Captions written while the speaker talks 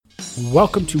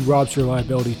Welcome to Rob's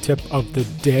Reliability Tip of the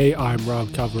Day. I'm Rob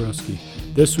Kavarowski.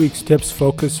 This week's tips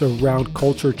focus around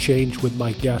culture change with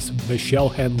my guests Michelle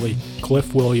Henley,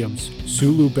 Cliff Williams,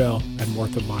 Sue Lubell, and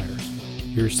Martha Myers.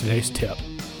 Here's today's tip.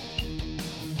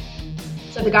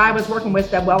 So the guy I was working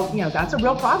with said, well, that's a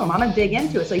real problem. I'm going to dig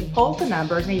into it. So he pulls the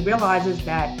numbers and he realizes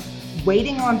that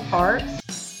waiting on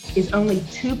parts is only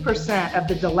 2% of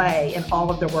the delay in all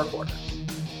of their work orders.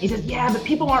 He says, yeah, but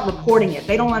people aren't reporting it.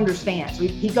 They don't understand. So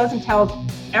he goes and tells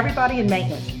everybody in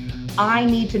maintenance, I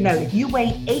need to know. If you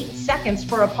wait 8 seconds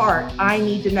for a part, I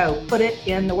need to know. Put it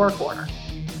in the work order.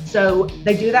 So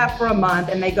they do that for a month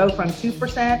and they go from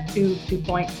 2% to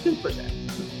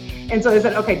 2.2%. And so they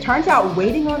said, okay, turns out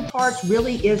waiting on parts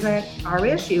really isn't our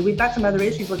issue. We've got some other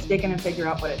issues. Let's dig in and figure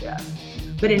out what it is.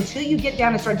 But until you get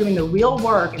down and start doing the real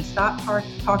work and stop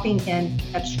talking in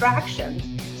abstractions,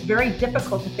 it's very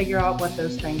difficult to figure out what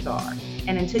those things are.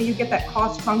 And until you get that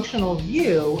cross-functional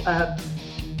view of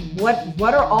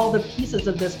what are all the pieces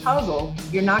of this puzzle,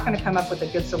 you're not going to come up with a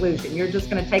good solution. You're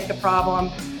just going to take the problem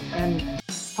and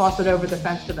toss it over the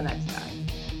fence to the next guy.